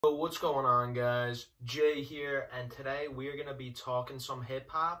So what's going on, guys? Jay here, and today we're going to be talking some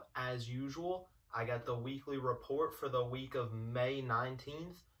hip-hop as usual. I got the weekly report for the week of May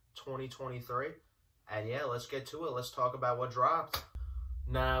 19th, 2023. And yeah, let's get to it. Let's talk about what dropped.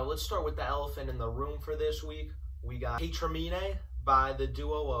 Now, let's start with the elephant in the room for this week. We got Kaytramine by the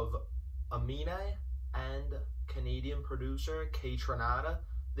duo of Amine and Canadian producer Kaytranada.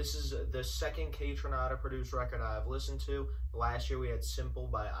 This is the second Kaytranada produced record I've listened to. Last year we had Simple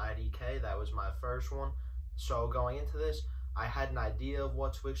by IDK. That was my first one. So going into this, I had an idea of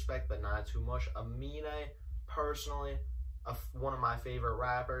what to expect, but not too much. Amine, personally, one of my favorite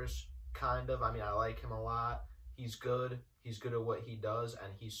rappers, kind of. I mean, I like him a lot. He's good. He's good at what he does,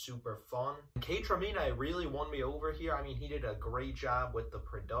 and he's super fun. Kaytramine really won me over here. I mean, he did a great job with the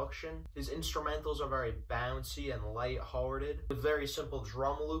production. His instrumentals are very bouncy and light-hearted, with very simple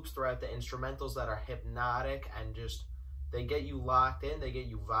drum loops throughout the instrumentals that are hypnotic and just, they get you locked in, they get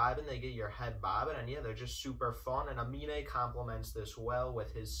you vibing, they get your head bobbing, and yeah, they're just super fun. And Amine complements this well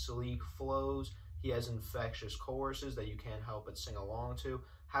with his sleek flows. He has infectious choruses that you can't help but sing along to.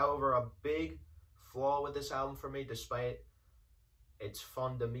 However, a big flaw with this album for me, despite its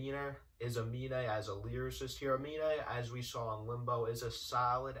fun demeanor, is Amine as a lyricist here. Amine, as we saw in Limbo, is a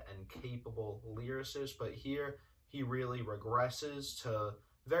solid and capable lyricist, but here he really regresses to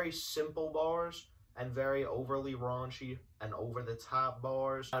very simple bars and very overly raunchy and over-the-top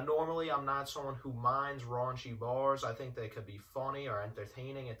bars. Now, normally, I'm not someone who minds raunchy bars. I think they could be funny or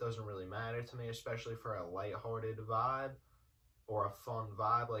entertaining. It doesn't really matter to me, especially for a lighthearted vibe or a fun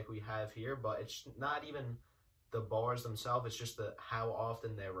vibe like we have here, but it's not even the bars themselves, it's just how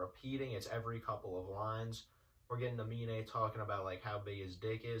often they're repeating. It's every couple of lines. We're getting Amine talking about like how big his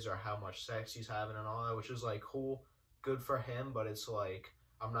dick is or how much sex he's having and all that, which is like cool, good for him, but it's like,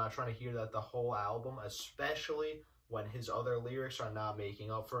 I'm not trying to hear that the whole album, especially when his other lyrics are not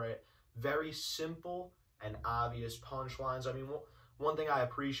making up for it. Very simple and obvious punchlines. I mean, one thing I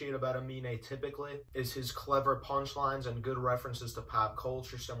appreciate about Amine typically is his clever punchlines and good references to pop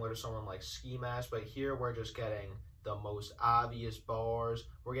culture, similar to someone like Ski Mask, but here we're just getting the most obvious bars.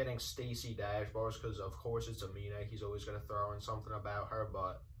 We're getting Stacey Dash bars because, of course, it's Amine. He's always going to throw in something about her,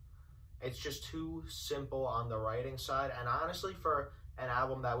 but it's just too simple on the writing side. And honestly, for an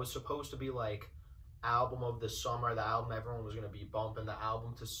album that was supposed to be like album of the summer, the album everyone was going to be bumping, the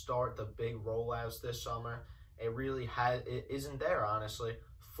album to start the big rollouts this summer, it isn't there, honestly.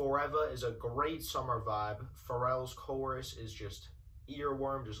 Forever is a great summer vibe. Pharrell's chorus is just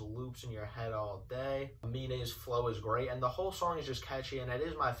earworm, just loops in your head all day. Amine's flow is great, and the whole song is just catchy, and it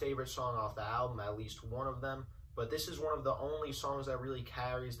is my favorite song off the album, at least one of them. But this is one of the only songs that really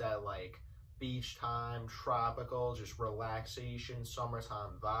carries that, like, beach time, tropical, just relaxation,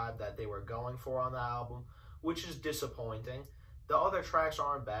 summertime vibe that they were going for on the album, which is disappointing. The other tracks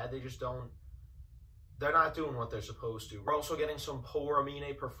aren't bad, they're not doing what they're supposed to. We're also getting some poor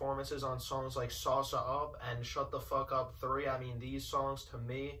Amine performances on songs like Salsa Up and Shut the Fuck Up 3. I mean, these songs to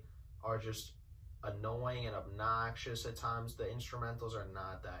me are just annoying and obnoxious at times. The instrumentals are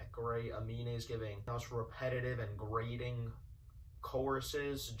not that great. Amine is giving us repetitive and grating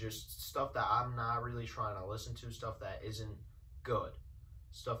choruses, just stuff that I'm not really trying to listen to, stuff that isn't good,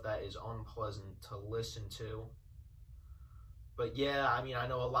 stuff that is unpleasant to listen to. But yeah, I mean, I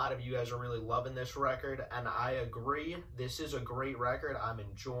know a lot of you guys are really loving this record, and I agree. This is a great record. I'm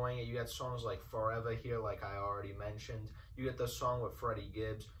enjoying it. You got songs like Forever here, like I already mentioned. You get the song with Freddie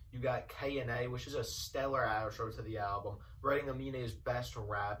Gibbs. You got K&A, which is a stellar outro to the album, writing Amine's best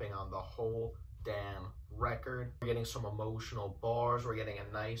rapping on the whole damn record. We're getting some emotional bars. We're getting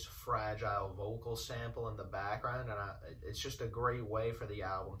a nice, fragile vocal sample in the background, and it's just a great way for the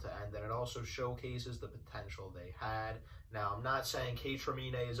album to end, and it also showcases the potential they had. Now, I'm not saying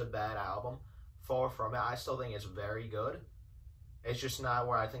Kaytramine is a bad album. Far from it. I still think it's very good. It's just not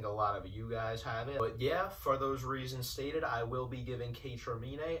where I think a lot of you guys have it. But yeah, for those reasons stated, I will be giving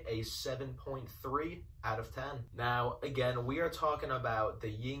Kaytramine a 7.3 out of 10. Now, again, we are talking about the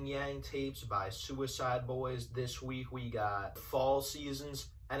Yin Yang tapes by Suicide Boys. This week we got Fall Seasons.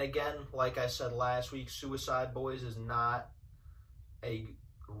 And again, like I said last week, Suicide Boys is not a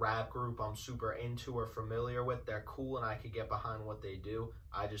rap group I'm super into or familiar with. They're cool and I could get behind what they do.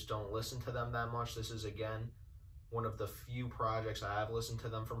 I just don't listen to them that much. This is, again, one of the few projects I have listened to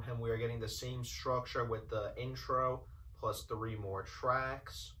them from him. We are getting the same structure with the intro plus 3 more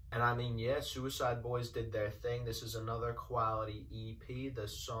tracks. And I mean, yeah, Suicide Boys did their thing. This is another quality EP. The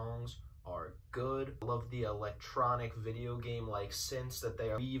songs are good. I love the electronic video game-like synths that they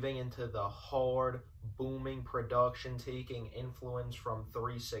are weaving into the hard, booming production, taking influence from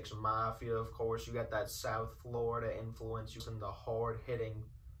 3 6 Mafia, of course. You got that South Florida influence using the hard-hitting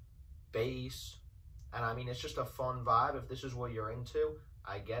bass, and I mean, it's just a fun vibe. If this is what you're into,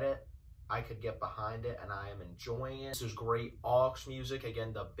 I get it. I could get behind it, and I am enjoying it. This is great aux music.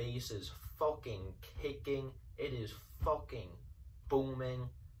 Again, the bass is fucking kicking. It is fucking booming.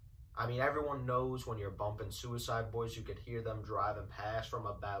 I mean, everyone knows when you're bumping Suicide Boys, you could hear them driving past from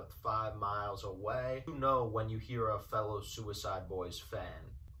about 5 miles away. You know when you hear a fellow Suicide Boys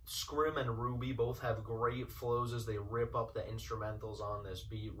fan. Scrim and Ruby both have great flows as they rip up the instrumentals on this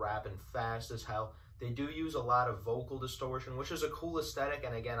beat, rapping fast as hell. They do use a lot of vocal distortion, which is a cool aesthetic,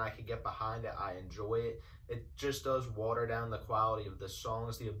 and again, I could get behind it. I enjoy it. It just does water down the quality of the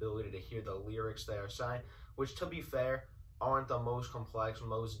songs, the ability to hear the lyrics they are saying, which, to be fair, aren't the most complex,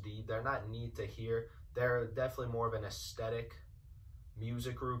 most deep. They're not neat to hear. They're definitely more of an aesthetic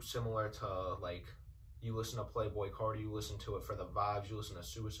music group, similar to, like, you listen to Playboi Carti, you listen to it for the vibes, you listen to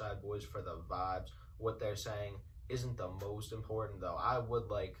Suicide Boys for the vibes. What they're saying isn't the most important, though. I would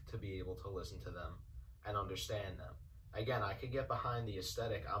like to be able to listen to them and understand them. Again, I could get behind the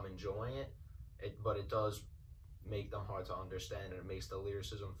aesthetic. I'm enjoying it, but it does make them hard to understand, and it makes the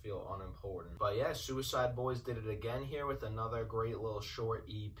lyricism feel unimportant. But yeah, Suicide Boys did it again here with another great little short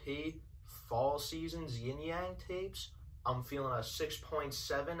EP. Fall Season's Yin Yang tapes. I'm feeling a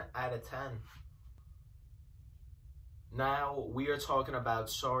 6.7 out of 10. Now, we are talking about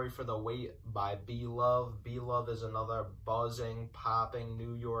Sorry for the Wait by B-Love. B-Love is another buzzing, popping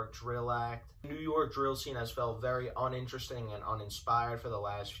New York drill act. The New York drill scene has felt very uninteresting and uninspired for the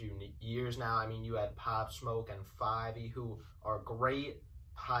last few years now. I mean, you had Pop Smoke and Fivey, who are great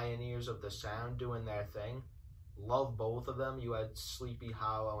pioneers of the sound doing their thing. Love both of them. You had Sleepy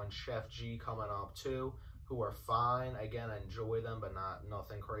Hollow and Chef G coming up too, who are fine. Again, I enjoy them, but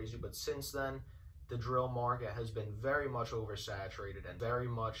nothing crazy. But since then, the drill market has been very much oversaturated and very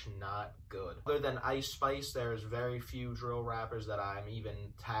much not good. Other than Ice Spice, there's very few drill rappers that I'm even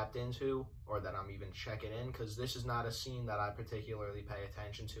tapped into or that I'm even checking in, because this is not a scene that I particularly pay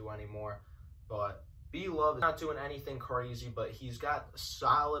attention to anymore. But B-Love is not doing anything crazy, but he's got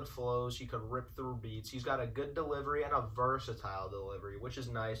solid flows. He could rip through beats. He's got a good delivery and a versatile delivery, which is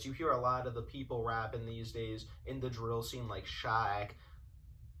nice. You hear a lot of the people rapping these days in the drill scene, like Shaq.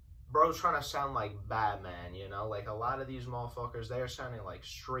 Bro's trying to sound like Batman, you know? Like, a lot of these motherfuckers, they're sounding like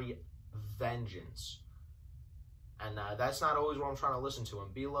straight vengeance. And that's not always what I'm trying to listen to.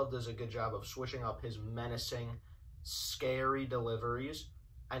 And B-Love does a good job of switching up his menacing, scary deliveries.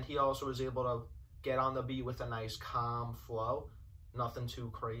 And he also is able to get on the beat with a nice, calm flow. Nothing too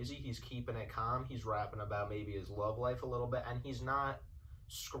crazy. He's keeping it calm. He's rapping about maybe his love life a little bit. And he's not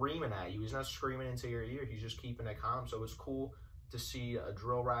screaming at you. He's not screaming into your ear. He's just keeping it calm. So it's cool to see a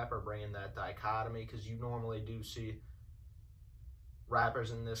drill rapper bringing that dichotomy, because you normally do see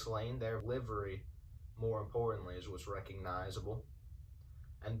rappers in this lane, their livery, more importantly, is what's recognizable.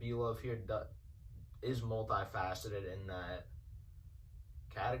 And B-Love here is multifaceted in that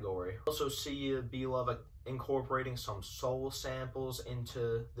category. Also see B-Love incorporating some soul samples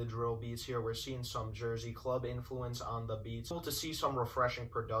into the drill beats here. We're seeing some Jersey Club influence on the beats. Cool to see some refreshing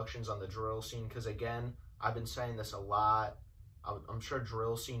productions on the drill scene, because again, I've been saying this a lot. I'm sure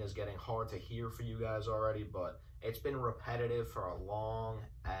drill scene is getting hard to hear for you guys already, but it's been repetitive for a long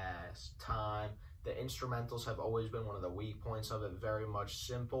ass time. The instrumentals have always been one of the weak points of it. Very much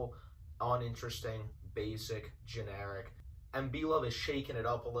simple, uninteresting, basic, generic. And B-Love is shaking it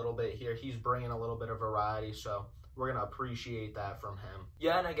up a little bit here. He's bringing a little bit of variety, so we're going to appreciate that from him.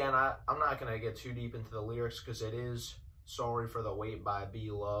 Yeah, and again, I'm not going to get too deep into the lyrics, because it is Sorry for the Wait by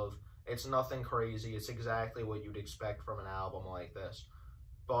B-Love. It's nothing crazy. It's exactly what you'd expect from an album like this.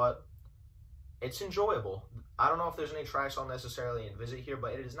 But it's enjoyable. I don't know if there's any tracks I'll necessarily visit here,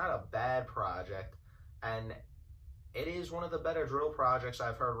 but it is not a bad project. And it is one of the better drill projects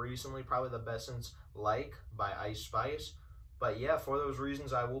I've heard recently. Probably the best since Like by Ice Spice. But yeah, for those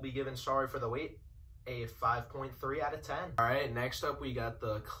reasons, I will be giving Sorry for the Wait a 5.3 out of 10. All right, next up we got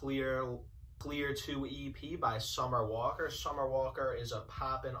the Clear 2 EP by Summer Walker. Summer Walker is a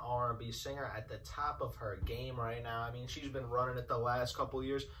poppin' R&B singer at the top of her game right now. I mean, she's been running it the last couple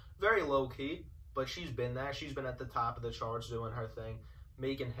years. Very low-key, but she's been there. She's been at the top of the charts doing her thing,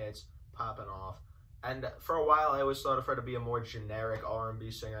 making hits, popping off. And for a while, I always thought of her to be a more generic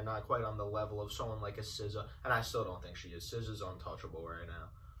R&B singer, not quite on the level of someone like a SZA. And I still don't think she is. SZA's untouchable right now.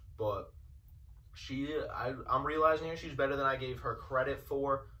 But I'm realizing here she's better than I gave her credit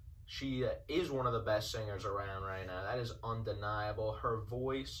for. She is one of the best singers around right now. That is undeniable. Her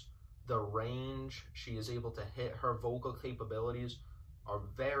voice, the range she is able to hit, her vocal capabilities are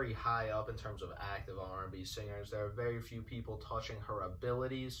very high up in terms of active R&B singers. There are very few people touching her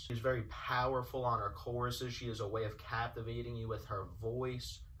abilities. She's very powerful on her choruses. She has a way of captivating you with her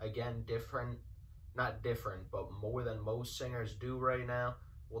voice. Again, not different, but more than most singers do right now.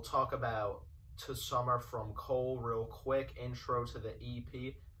 We'll talk about To Summer from Cole real quick, intro to the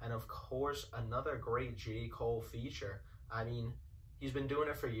EP, and of course, another great J. Cole feature. I mean, he's been doing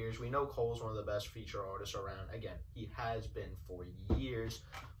it for years. We know Cole's one of the best feature artists around. Again, he has been for years.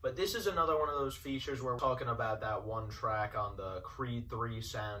 But this is another one of those features where we're talking about that one track on the Creed 3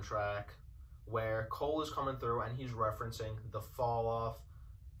 soundtrack where Cole is coming through and he's referencing the fall off.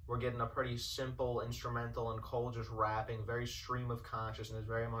 We're getting a pretty simple instrumental and Cole just rapping, very stream of consciousness,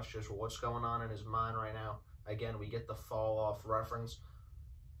 very much just what's going on in his mind right now. Again, we get the fall off reference.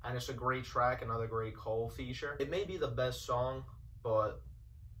 And it's a great track, another great Cole feature. It may be the best song, but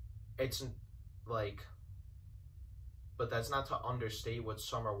it's like, but that's not to understate what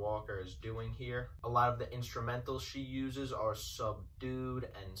Summer Walker is doing here. A lot of the instrumentals she uses are subdued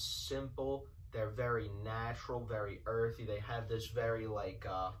and simple. They're very natural, very earthy. They have this very like,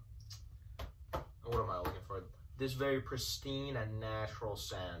 what am I looking for? This very pristine and natural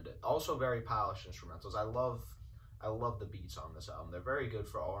sound. Also very polished instrumentals. I love the beats on this album. They're very good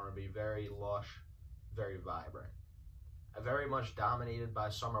for R&B, very lush, very vibrant. Very much dominated by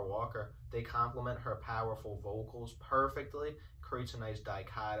Summer Walker. They complement her powerful vocals perfectly. Creates a nice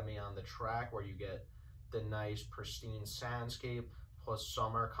dichotomy on the track where you get the nice pristine soundscape plus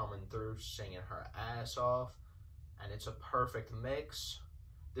Summer coming through singing her ass off, and it's a perfect mix.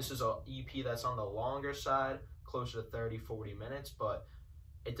 This is an EP that's on the longer side, closer to 30-40 minutes, but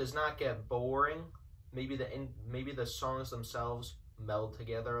it does not get boring. Maybe the songs themselves meld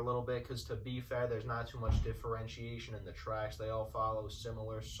together a little bit, because to be fair, there's not too much differentiation in the tracks. They all follow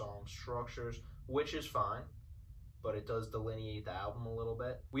similar song structures, which is fine, but it does delineate the album a little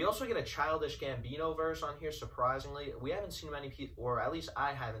bit. We also get a Childish Gambino verse on here, surprisingly. We haven't seen many people, or at least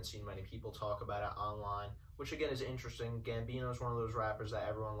I haven't seen many people talk about it online, which again is interesting. Gambino is one of those rappers that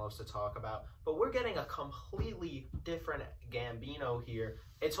everyone loves to talk about, but we're getting a completely different Gambino here.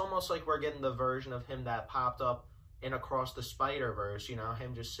 It's almost like we're getting the version of him that popped up in Across the Spider-Verse, you know,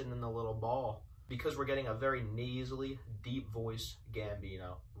 him just sitting in the little ball, because we're getting a very nasally, deep voice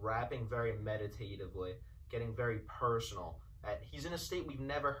Gambino, rapping very meditatively, getting very personal. He's in a state we've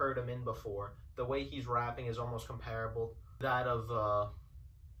never heard him in before. The way he's rapping is almost comparable to that of,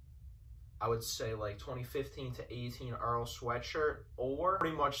 I would say, like 2015 to 18 Earl Sweatshirt, or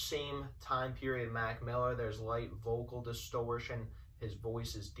pretty much same time period Mac Miller. There's light vocal distortion. His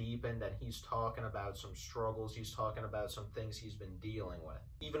voice is deepened, and he's talking about some struggles. He's talking about some things he's been dealing with.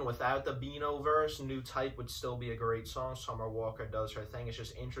 Even without the Bino verse, New Type would still be a great song. Summer Walker does her thing. It's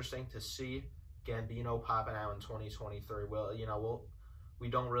just interesting to see Gambino popping out in 2023. Well, you know, we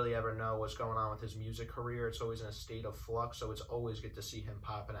don't really ever know what's going on with his music career. It's always in a state of flux, so it's always good to see him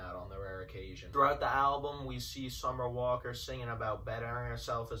popping out on the rare occasion. Throughout the album, we see Summer Walker singing about bettering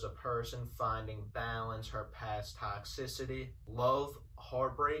herself as a person, finding balance, her past toxicity, love,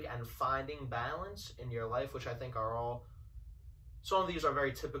 heartbreak, and finding balance in your life, which I think are all, some of these are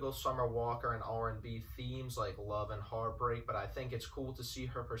very typical Summer Walker and R&B themes like love and heartbreak, but I think it's cool to see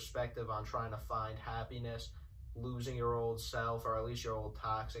her perspective on trying to find happiness, losing your old self, or at least your old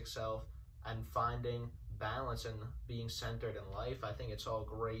toxic self, and finding balance and being centered in life. I think it's all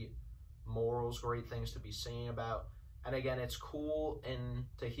great morals, great things to be singing about. And again, it's cool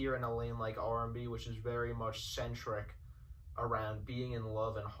to hear in a lane like R&B, which is very much centric around being in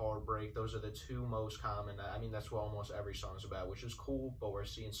love and heartbreak. Those are the two most common. I mean, that's what almost every song's about, which is cool, but we're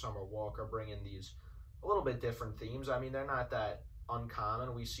seeing Summer Walker bring in these a little bit different themes. I mean, they're not that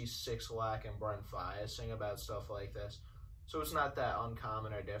uncommon. We see Six Lack and Brent Faiyaz sing about stuff like this, so it's not that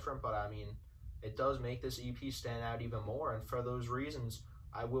uncommon or different, but I mean, it does make this EP stand out even more, and for those reasons,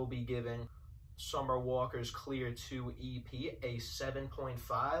 I will be giving Summer Walker's Clear 2 EP a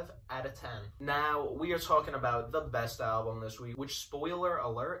 7.5 out of 10. Now, we are talking about the best album this week, which, spoiler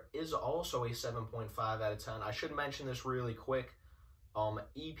alert, is also a 7.5 out of 10. I should mention this really quick.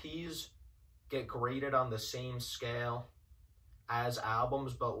 EPs get graded on the same scale as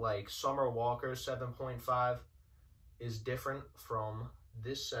albums, but like Summer Walker's 7.5 is different from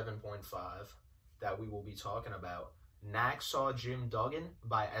this 7.5 that we will be talking about. Knack Saw Jim Duggan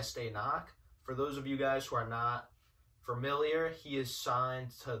by Estee Knock. For those of you guys who are not familiar, he is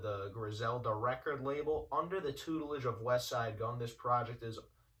signed to the Griselda record label under the tutelage of Westside Gunn. This project is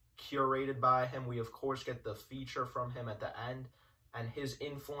curated by him. We of course get the feature from him at the end, and his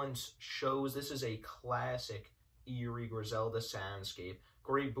influence shows. This is a classic eerie Griselda soundscape.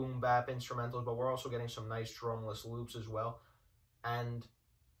 Great boom bap instrumentals, but we're also getting some nice drumless loops as well. And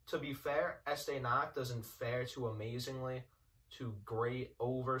to be fair, Estee Knock doesn't fare too amazingly, too great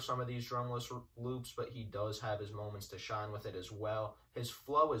over some of these drumless loops, but he does have his moments to shine with it as well. His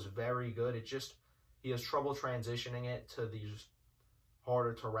flow is very good. He has trouble transitioning it to these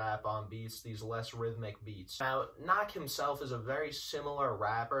harder to rap on beats, these less rhythmic beats. Now, Knock himself is a very similar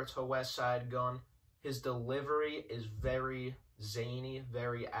rapper to Westside Gunn. His delivery is very zany,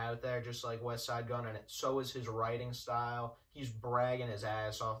 very out there, just like Westside Gunn, and so is his writing style. He's bragging his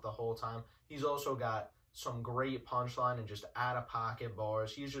ass off the whole time. He's also got some great punchline and just out-of-pocket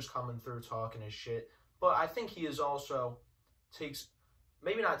bars. He's just coming through talking his shit. But I think he is also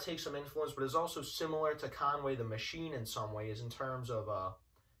maybe not take some influence, but is also similar to Conway the Machine in some ways in terms of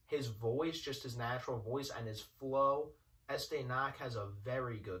his voice, just his natural voice and his flow. Estee Knock has a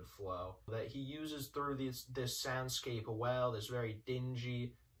very good flow that he uses through this soundscape well, this very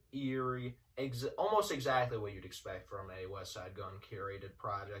dingy, eerie, almost exactly what you'd expect from a Westside Gunn curated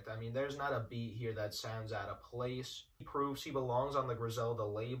project. I mean, there's not a beat here that sounds out of place. He proves he belongs on the Griselda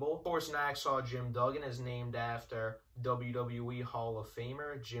label. Of course, Nacksaw Jim Duggan is named after WWE Hall of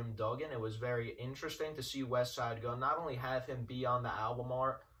Famer Jim Duggan. It was very interesting to see Westside Gunn not only have him be on the album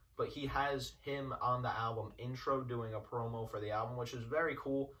art, but he has him on the album intro doing a promo for the album, which is very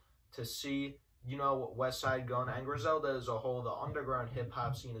cool to see. You know, Westside Gunn and Griselda as a whole, the underground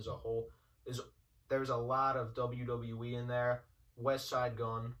hip-hop scene as a whole, there's a lot of WWE in there. Westside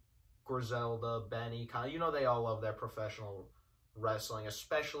Gunn, Griselda, Benny, you know, they all love their professional wrestling,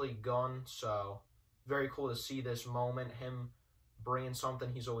 especially Gunn, so very cool to see this moment, him bringing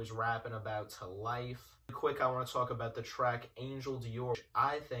something he's always rapping about to life. Quick, I want to talk about the track Angel Dior, which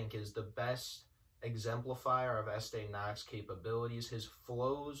I think is the best exemplifier of Estee Knock's capabilities. His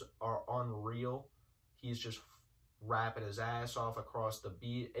flows are unreal. He's just rapping his ass off across the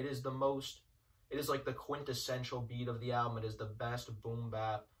beat. It is like the quintessential beat of the album. It is the best boom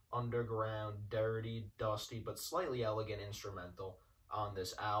bap, underground, dirty, dusty, but slightly elegant instrumental on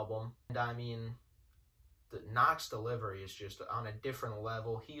this album. And I mean, Knock's delivery is just on a different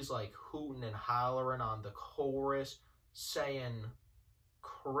level. He's like hooting and hollering on the chorus, saying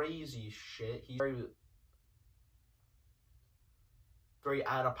crazy shit. He's very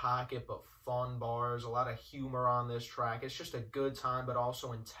out of pocket but fun bars, a lot of humor on this track. It's just a good time, but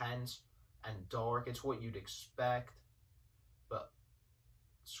also intense and dark. It's what you'd expect. But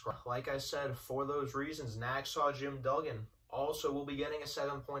like I said, for those reasons, Nacksaw Jim Duggan also will be getting a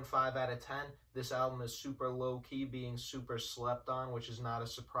 7.5 out of 10. This album is super low-key, being super slept on, which is not a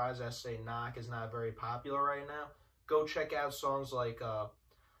surprise. Estee Knock is not very popular right now. Go check out songs like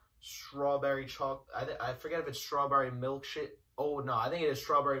Strawberry Chalk. I forget if it's Strawberry Milkshake. Oh, no, I think it is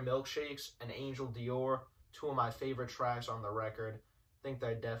Strawberry Milkshakes and Angel Dior. Two of my favorite tracks on the record. I think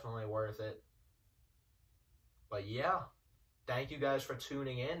they're definitely worth it. But yeah, thank you guys for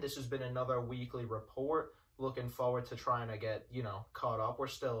tuning in. This has been another weekly report. Looking forward to trying to get, caught up. We're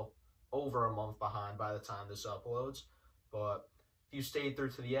still over a month behind by the time this uploads. But if you stayed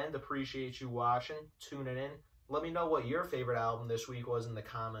through to the end, appreciate you watching, tuning in. Let me know what your favorite album this week was in the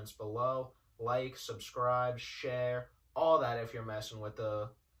comments below. Like, subscribe, share, all that if you're messing with the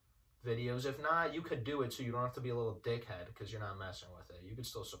videos. If not, you could do it so you don't have to be a little dickhead because you're not messing with it. You could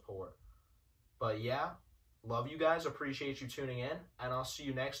still support. But yeah, love you guys. Appreciate you tuning in. And I'll see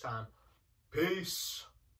you next time. Peace.